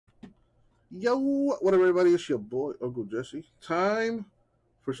Yo, what up, everybody? It's your boy, Uncle Jesse. Time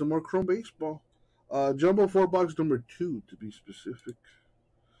for some more Chrome Baseball. Jumbo 4 box number 2, to be specific.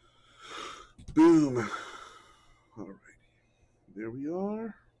 Boom. Alrighty. There we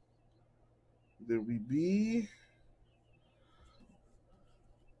are. There we be.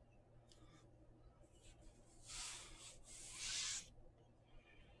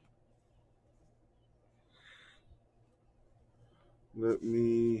 Let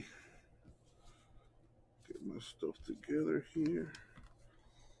me get my stuff together here.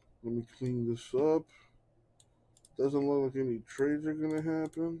 Let me clean this up. Doesn't look like any trades are going to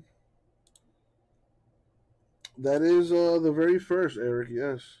happen. That is the very first, Eric,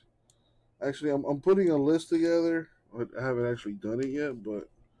 yes. Actually, I'm putting a list together. I haven't actually done it yet, but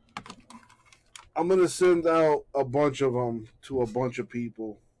I'm going to send out a bunch of them to a bunch of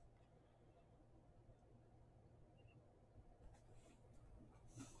people.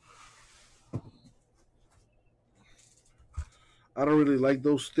 I don't really like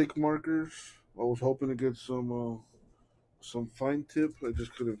those stick markers. I was hoping to get some fine tip. I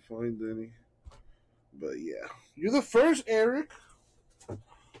just couldn't find any. But yeah, you're the first, Eric,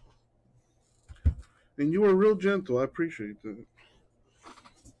 and you were real gentle. I appreciate that.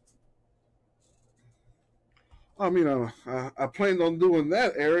 I mean, I planned on doing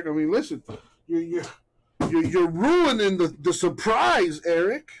that, Eric. I mean, listen, you you're ruining the surprise,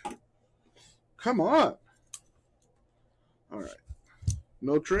 Eric. Come on. All right,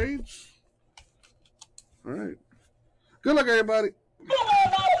 no trades. All right. Good luck, everybody.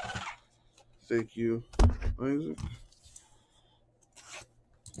 Thank you, Isaac.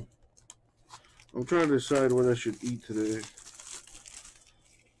 I'm trying to decide what I should eat today.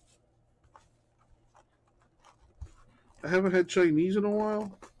 I haven't had Chinese in a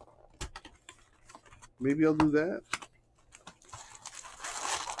while. Maybe I'll do that.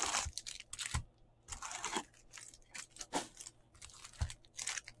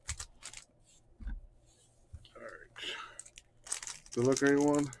 All right. Good luck,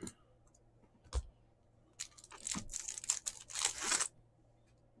 everyone.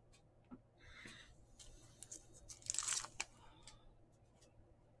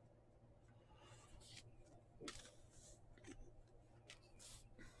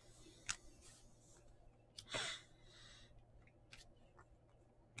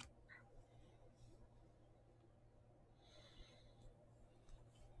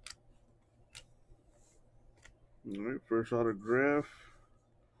 All right, first autograph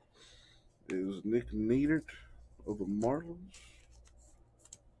is Nick Neidert of the Marlins.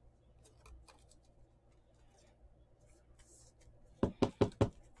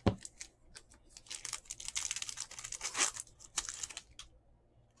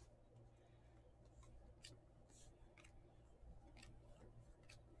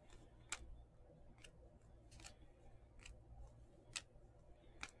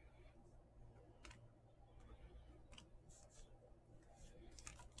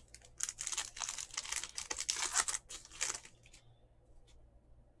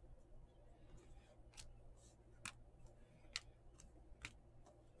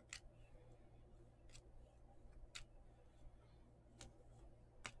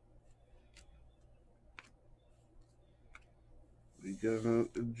 We got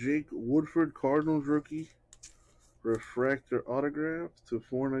Jake Woodford, Cardinals rookie, refractor autograph to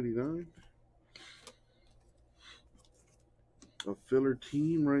 499. A filler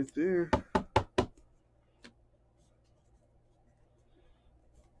team right there.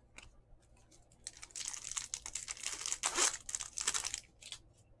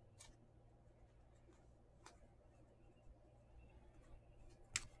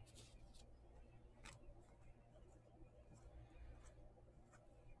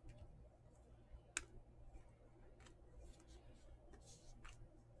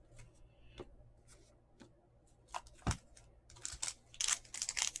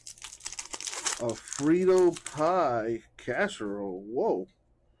 A Frito pie casserole. Whoa.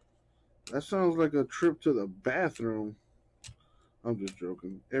 That sounds like a trip to the bathroom. I'm just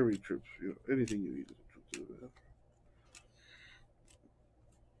joking. Every trip, anything you eat is a trip to the bathroom.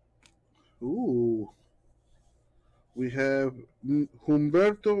 Ooh. We have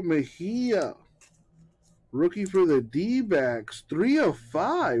Humberto Mejia, rookie for the D-backs. 3 of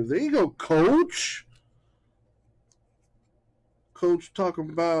 5. There you go, Coach. Coach talking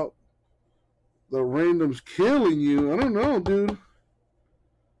about the randoms killing you. I don't know, dude.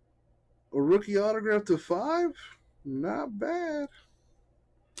 A rookie autograph to 5? Not bad.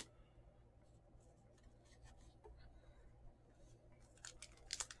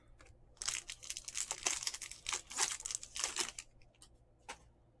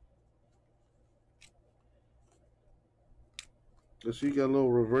 Let's see, you got a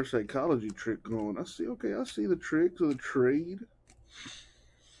little reverse psychology trick going. I see. Okay, I see the trick to the trade.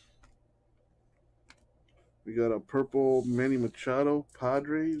 We got a purple Manny Machado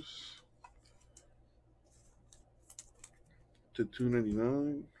Padres to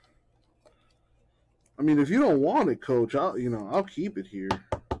 299. I mean, if you don't want it, Coach, I'll keep it here.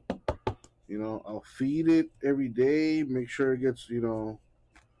 I'll feed it every day. Make sure it gets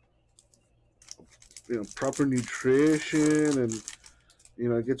proper nutrition, and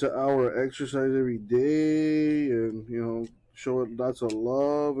it gets an hour of exercise every day, and show it lots of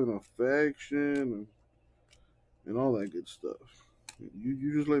love and affection and all that good stuff.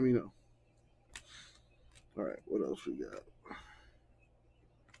 You just let me know. All right, what else we got?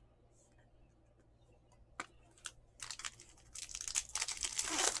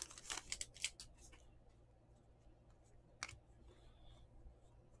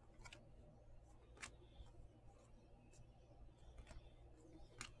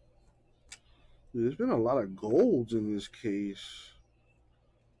 There's been a lot of golds in this case.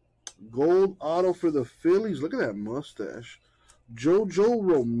 Gold auto for the Phillies. Look at that mustache. JoJo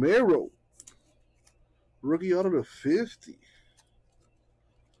Romero. Rookie auto to 50.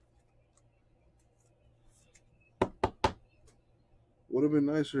 Would have been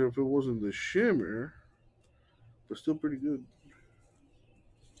nicer if it wasn't the shimmer, but still pretty good.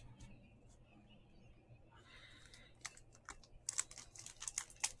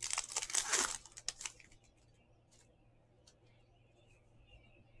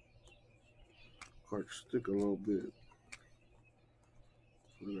 Cards stick a little bit.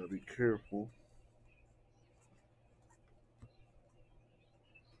 So we gotta be careful.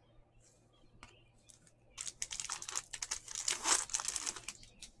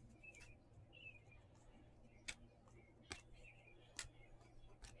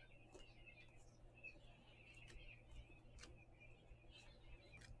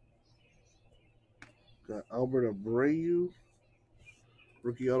 Got Albert Abreu.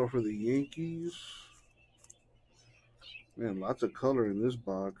 Rookie auto for the Yankees. Man, lots of color in this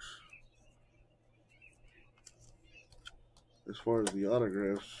box. As far as the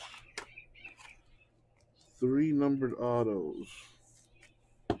autographs. 3 numbered autos.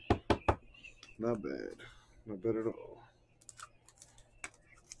 Not bad. Not bad at all.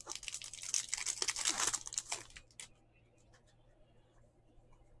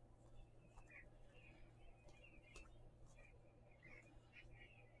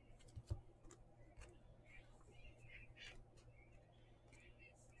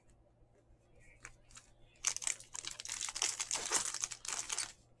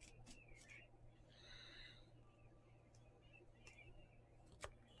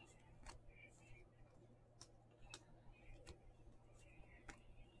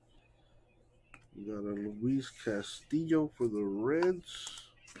 We got a Luis Castillo for the Reds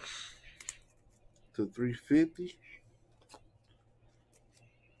to 350.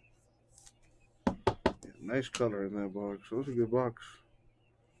 Yeah, nice color in that box. That's a good box.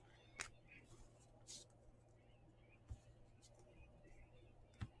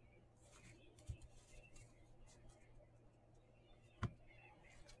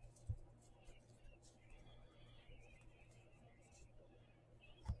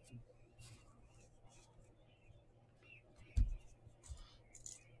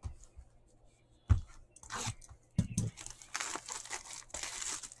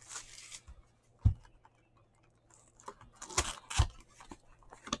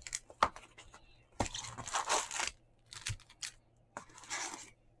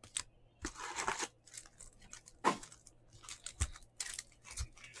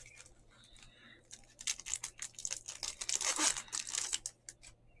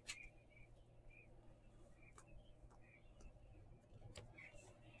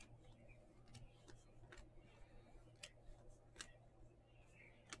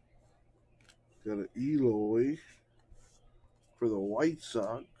 Got an Eloy for the White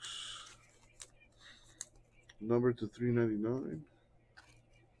Sox. Number to 399.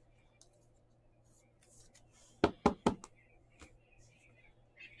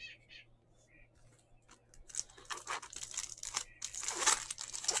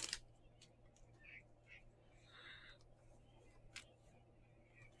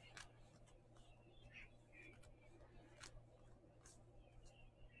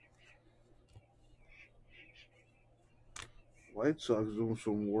 White Sox doing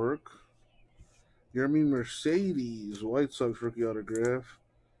some work. Yermin Mercedes, White Sox rookie autograph.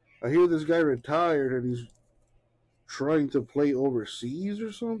 I hear this guy retired and he's trying to play overseas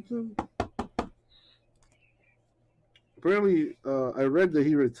or something. Apparently, I read that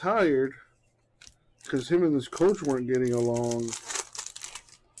he retired because him and his coach weren't getting along.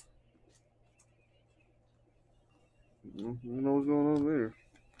 You know what's going on there.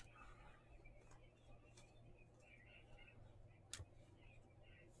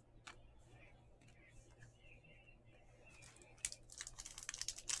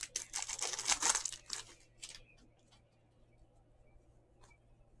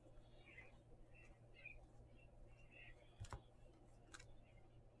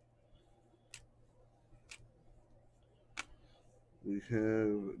 We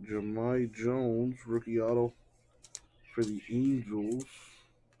have Jahmai Jones, rookie auto for the Angels.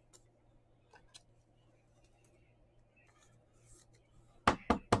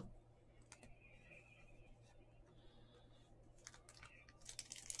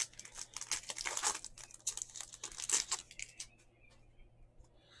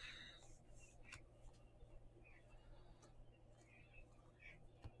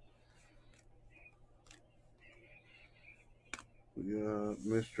 We got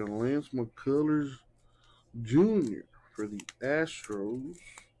Mr. Lance McCullers Jr. for the Astros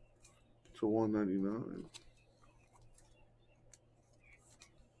to 199.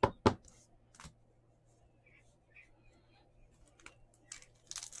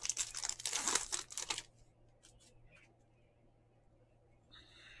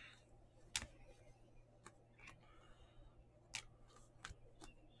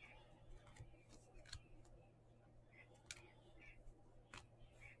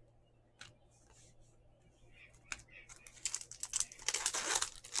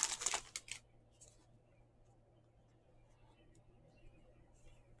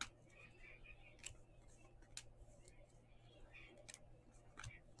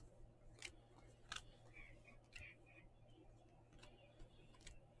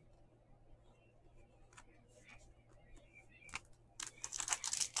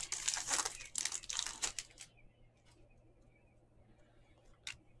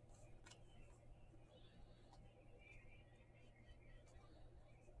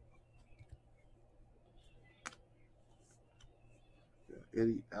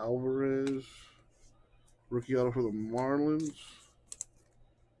 Eddie Alvarez, rookie auto for the Marlins.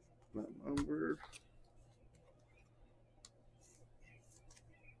 Not numbered.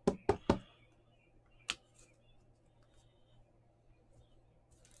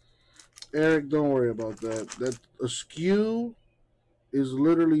 Eric, don't worry about that. That a skew is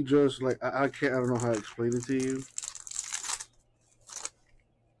literally just like I don't know how to explain it to you,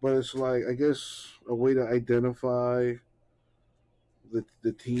 but it's like I guess a way to identify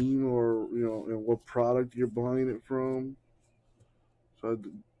the team or and what product you're buying it from. So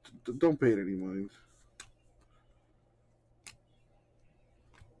don't pay it any mind.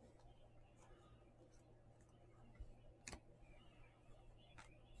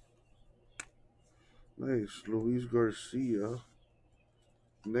 Nice, Luis Garcia,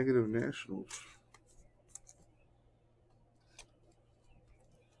 negative Nationals.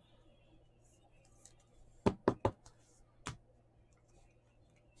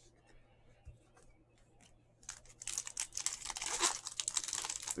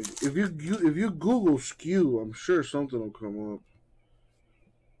 Like, if you Google skew, I'm sure something will come up.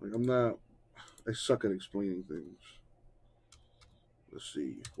 Like I suck at explaining things. Let's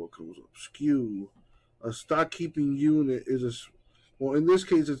see what comes up. Skew, a stock keeping unit is well, in this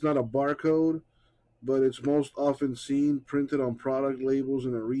case, it's not a barcode, but it's most often seen printed on product labels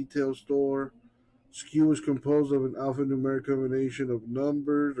in a retail store. Skew is composed of an alphanumeric combination of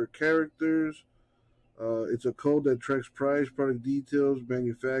numbers or characters. It's a code that tracks price, product details,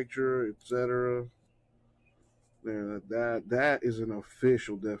 manufacturer, etc. Yeah, that is an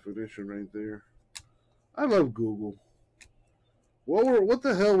official definition right there. I love Google. What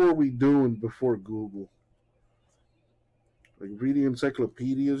the hell were we doing before Google? Like reading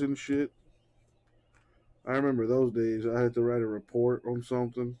encyclopedias and shit. I remember those days. I had to write a report on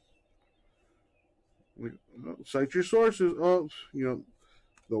something. Like, cite your sources. Oh,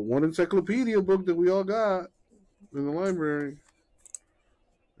 the one encyclopedia book that we all got in the library.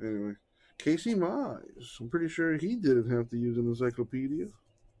 Anyway, Casey Mize. I'm pretty sure he didn't have to use an encyclopedia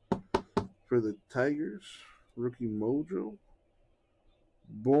for the Tigers. Rookie Mojo.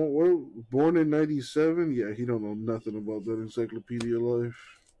 Born in '97. Yeah, he don't know nothing about that encyclopedia life.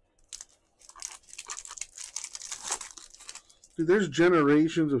 Dude, there's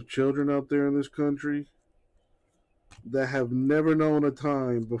generations of children out there in this country that have never known a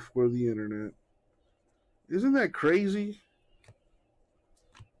time before the internet. Isn't that crazy?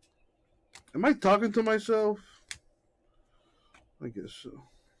 Am I talking to myself? I guess so.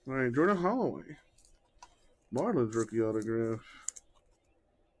 All right, Jordan Holloway. Marlins rookie autograph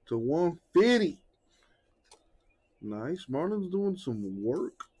to 150. Nice. Marlins doing some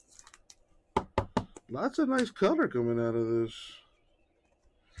work. Lots of nice color coming out of this.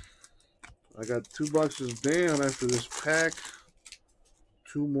 I got 2 boxes down after this pack.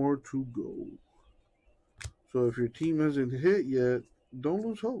 2 more to go. So if your team hasn't hit yet, don't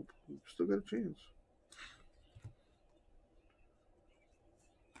lose hope. You still got a chance.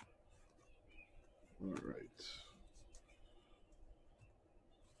 All right.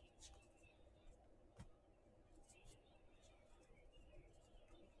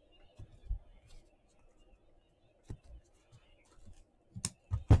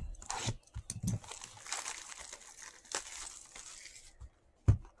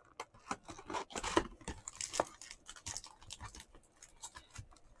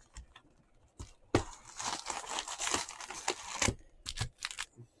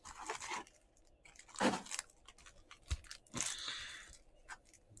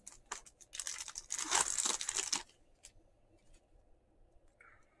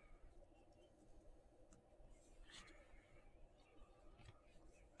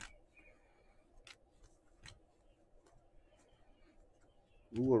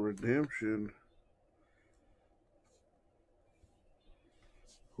 Ooh, a redemption.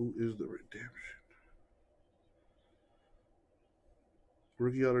 Who is the redemption?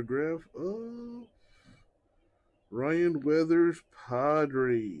 Rookie autograph. Oh, Ryan Weathers,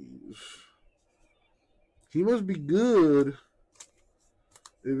 Padres. He must be good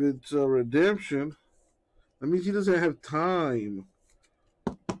if it's a redemption. That means he doesn't have time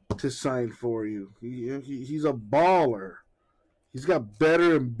to sign for you. He's a baller. He's got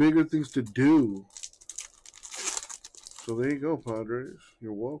better and bigger things to do. So there you go, Padres.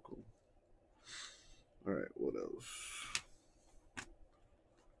 You're welcome. All right, what else?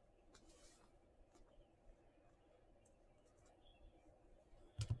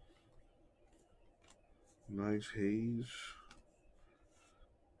 Nice Hayes.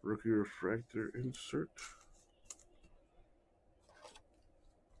 Rookie refractor insert.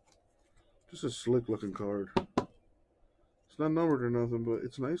 Just a slick looking card. It's not numbered or nothing, but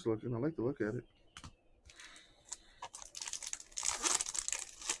it's nice looking. I like to look at it.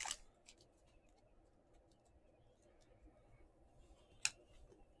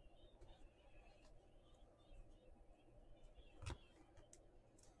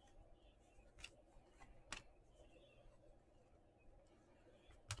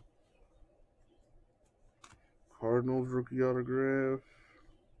 Cardinals rookie autograph.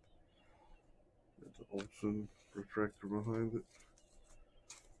 That's an Olsen refractor behind it.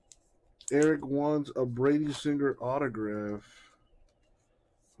 Eric wants a Brady Singer autograph.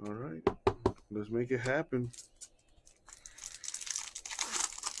 All right, let's make it happen.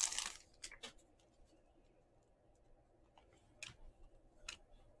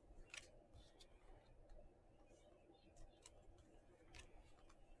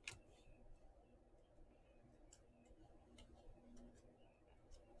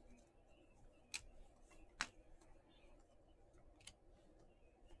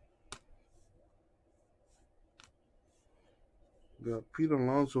 Got Pete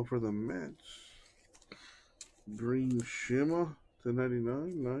Alonso for the Mets. Green Shimmer to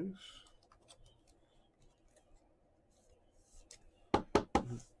 99. Nice.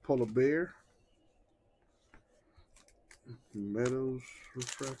 Polar Bear. Meadows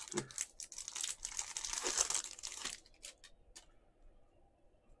refractor.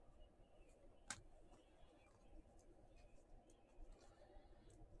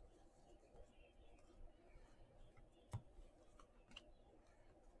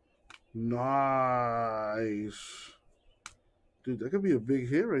 Nice. Dude, that could be a big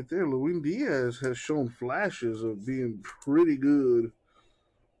hit right there. Luis Diaz has shown flashes of being pretty good.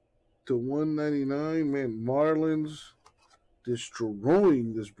 To 199, man, Marlins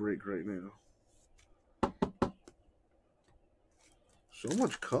destroying this break right now. So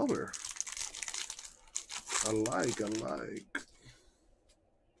much color. I like.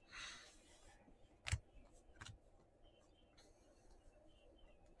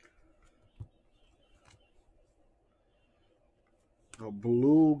 A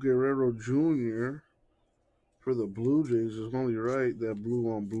blue Guerrero Jr. for the Blue Jays is only right. That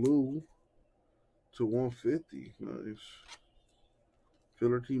blue on blue to 150. Nice.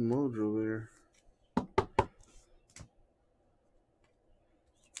 Filler Team Mojo there.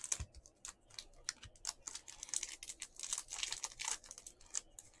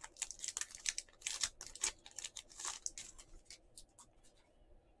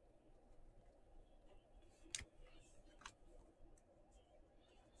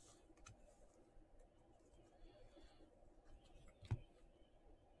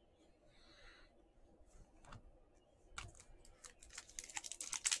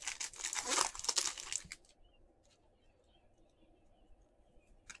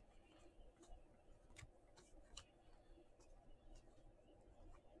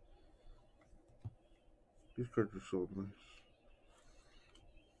 These cards are so nice.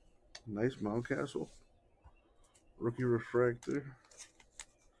 Nice Mountcastle. Rookie Refractor.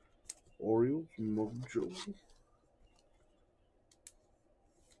 Orioles Mojo.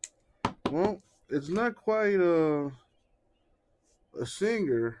 Well, it's not quite a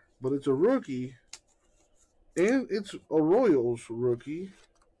singer, but it's a rookie. And it's a Royals rookie.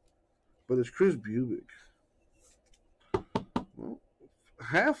 But it's Chris Bubic. Well,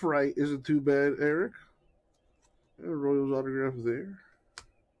 half right isn't too bad, Eric. Royals autograph there.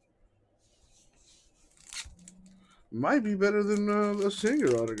 Might be better than a Singer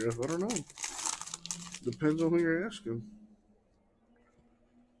autograph. I don't know. Depends on who you're asking.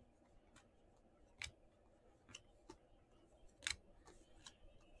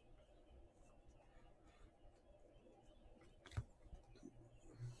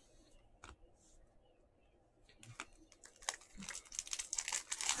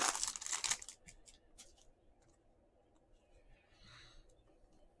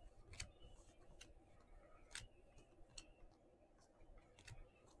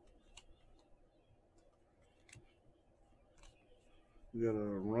 We got a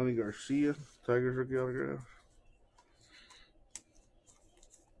Ronnie Garcia, Tigers rookie autograph.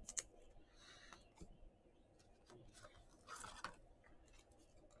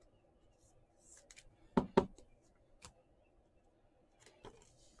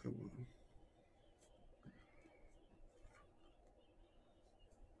 Come on.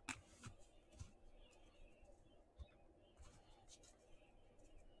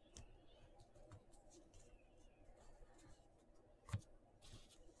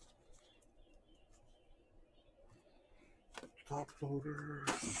 Top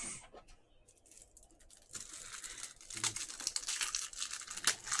loaders.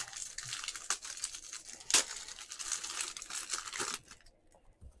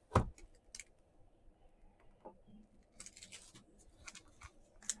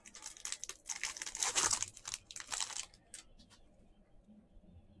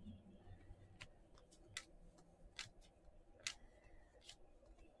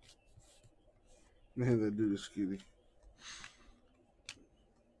 Man, that dude is skinny.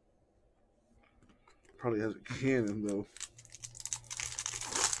 Probably has a cannon, though.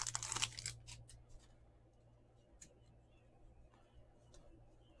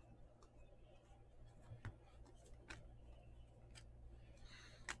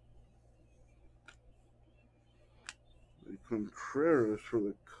 Contreras for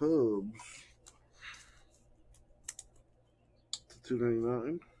the Cubs. To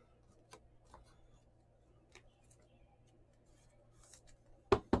 $2.99.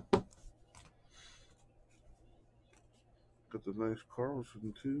 Got the nice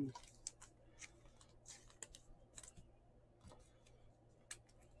Carlson, too.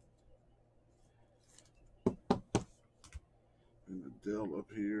 And Adele up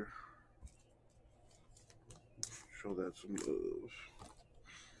here. Show that some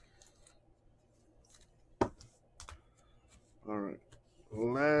love. All right.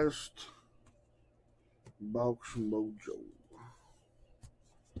 Last box mojo.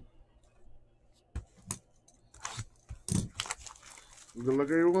 Good luck,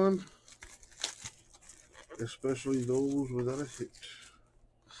 everyone. Especially those without a hit.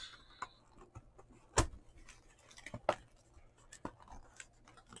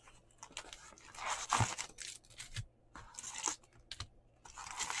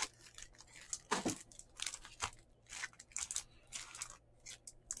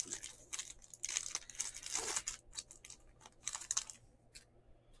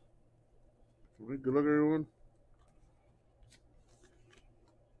 All right, good luck, everyone.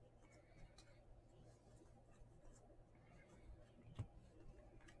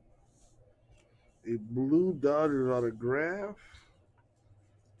 A blue Dodgers autograph.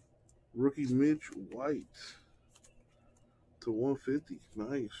 Rookie Mitch White to 150.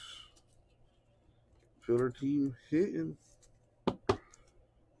 Nice. Filler team hitting.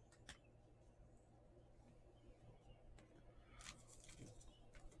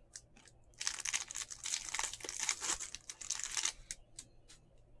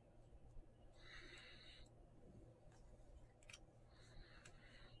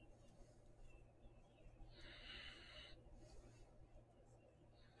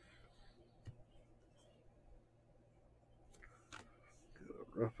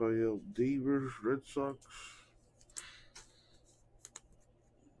 Rafael Devers, Red Sox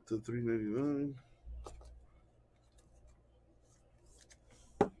to $3.99.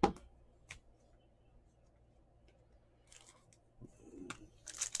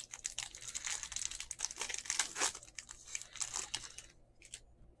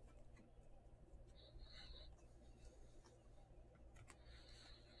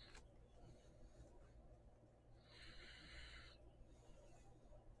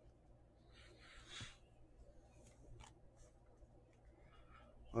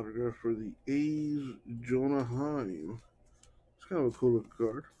 Autograph for the A's, Jonah Heim. It's kind of a cool looking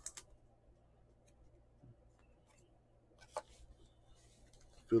card.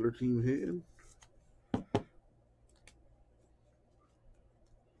 Filler team hitting.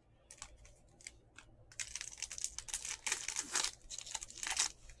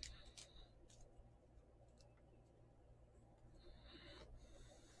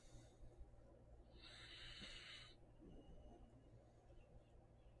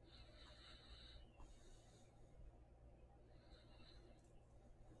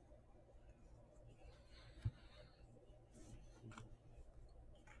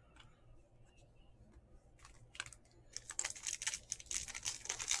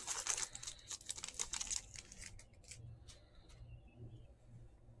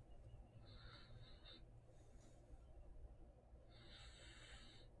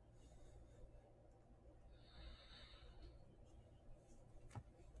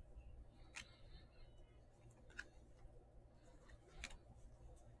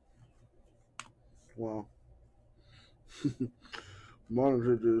 Wow.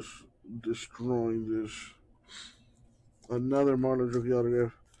 Monitor just destroying this. Another Marlins rookie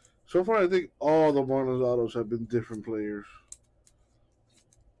autograph. So far, I think all the Marlins autos have been different players.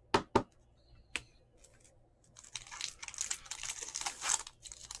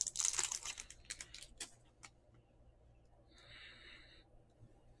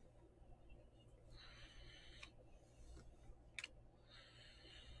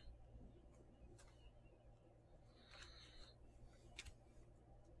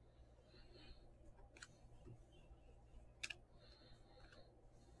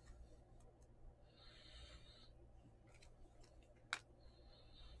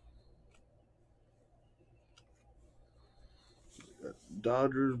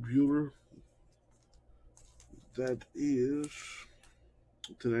 Dodgers, Bueller. That is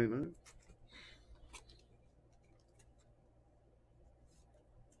 299.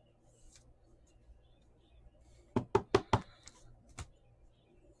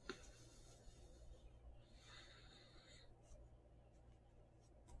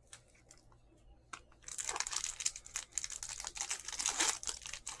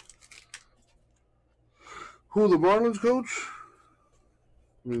 Who, the Marlins coach?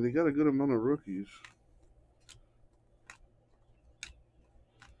 I mean, they got a good amount of rookies.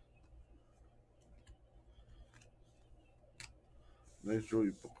 Nice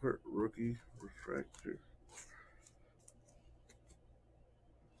Joey Bart, rookie refractor.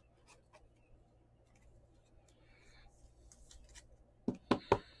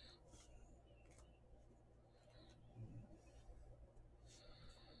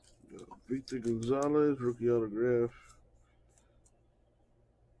 Victor Gonzalez, rookie autograph.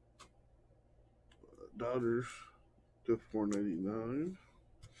 Dodgers to 499.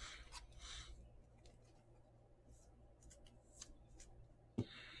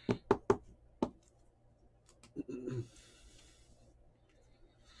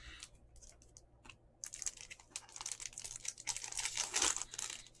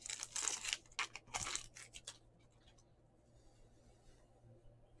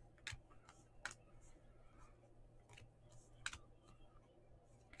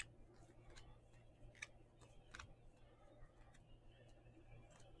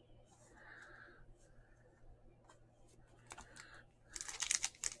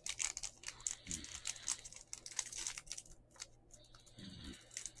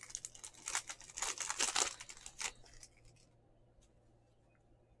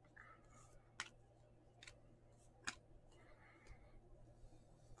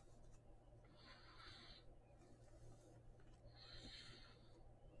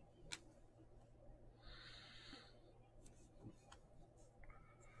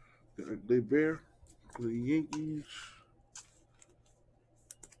 They bear for the Yankees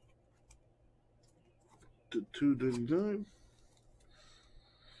to 299.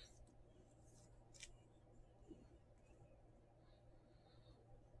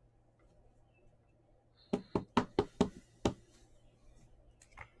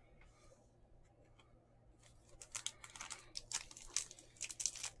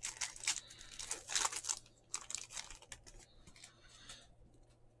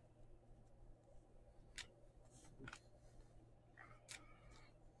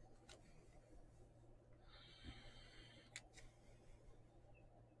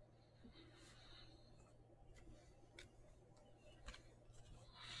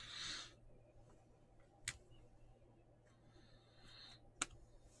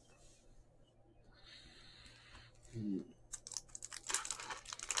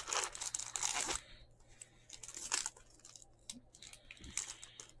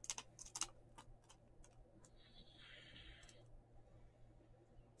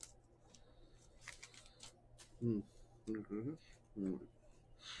 Okay.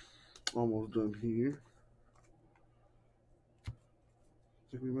 Almost done here. I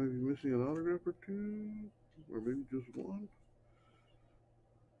think we might be missing an autograph or two, or maybe just one.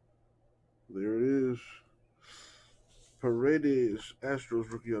 There it is. Paredes, Astros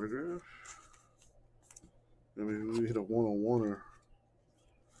rookie autograph. I mean, we hit a one-on-one or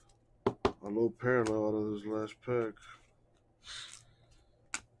a low parallel out of this last pack.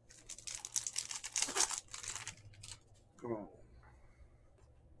 Come on.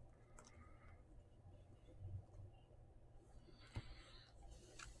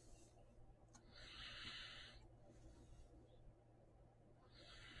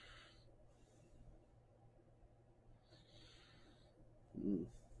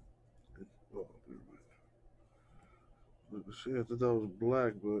 Oh, never mind. Let's see, I thought that was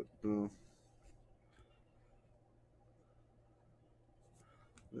black, but no.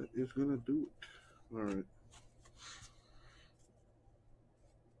 That is gonna do it. All right.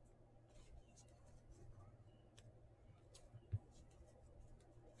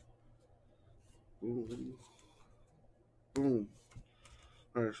 Boom. Boom.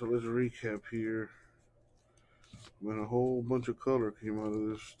 All right, so let's recap here. Man, a whole bunch of color came out of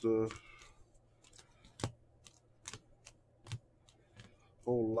this stuff.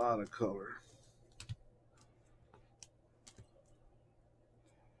 Whole lot of color.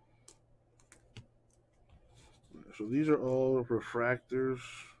 So these are all refractors.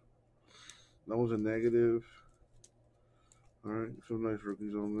 That was a negative. All right, some nice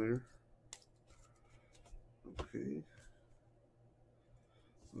rookies on there. Okay.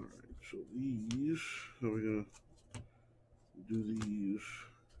 All right, so these, how are we gonna do these?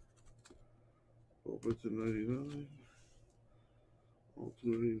 Open to 99. All to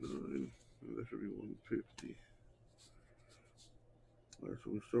 99. That should be 150. All right, so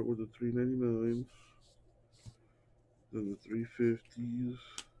we start with the 399s, then the 350s,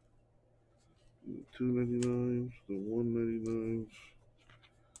 the 299s, the 199s,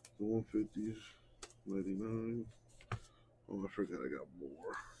 the 150s, 99. Oh, I forgot I got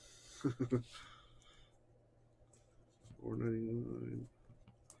more. 499.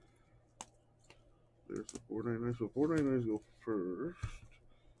 There's the 499. So 499s go first.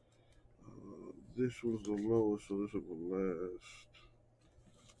 This one's the lowest, so this will go last.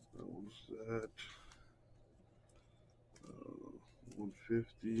 That one's that.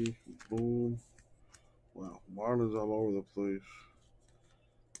 150. Boom. Wow, Marlins all over the place.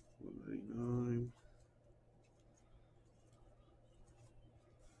 199.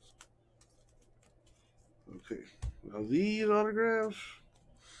 Okay, now these autographs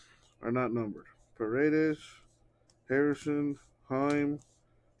are not numbered. Paredes, Harrison, Heim,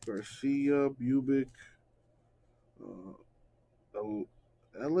 Garcia, Bubic,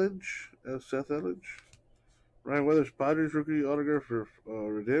 Seth Elledge, Ryan Weathers, Padres rookie autograph for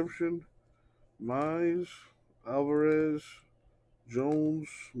Redemption, Mize, Alvarez, Jones,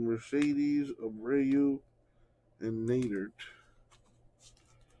 Mercedes, Abreu, and Nadert.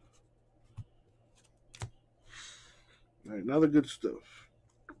 All right, now the good stuff.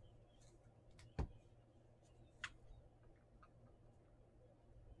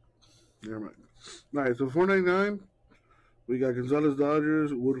 Never mind. All right, so 499, we got Gonzalez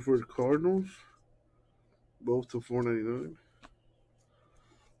Dodgers, Woodford Cardinals, both to 499.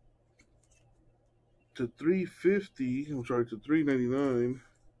 To 350, I'm sorry, to 399,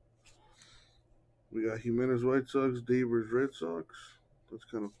 we got Jimenez White Sox, Devers Red Sox. That's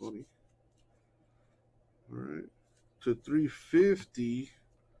kind of funny. All right. To 350,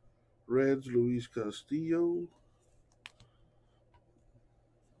 Reds, Luis Castillo.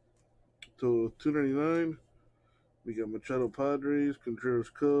 To 299, we got Machado Padres, Contreras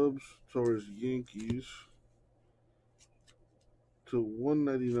Cubs, Torres Yankees. To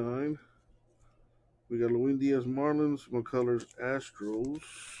 199, we got Luis Diaz Marlins, McCullers Astros.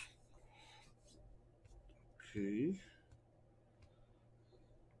 Okay.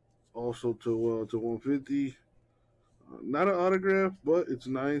 Also to 150, not an autograph, but it's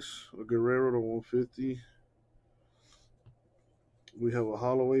nice. A Guerrero to 150. We have a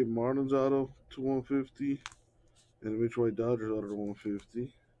Holloway Marlins auto to 150, and a Mitch White Dodgers auto to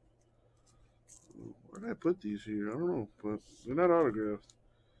 150. Where did I put these here? I don't know, but they're not autographed.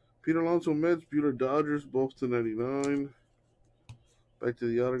 Peter Alonso Mets, Buehler Dodgers, both to 99. Back to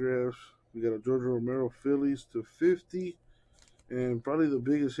the autographs. We got a George Romero Phillies to 50. And probably the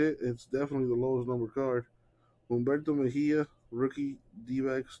biggest hit, it's definitely the lowest number card. Humberto Mejia, rookie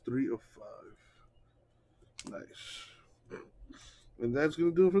D-backs 3 of 5. Nice. And that's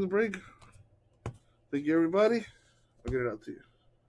going to do it for the break. Thank you, everybody. I'll get it out to you.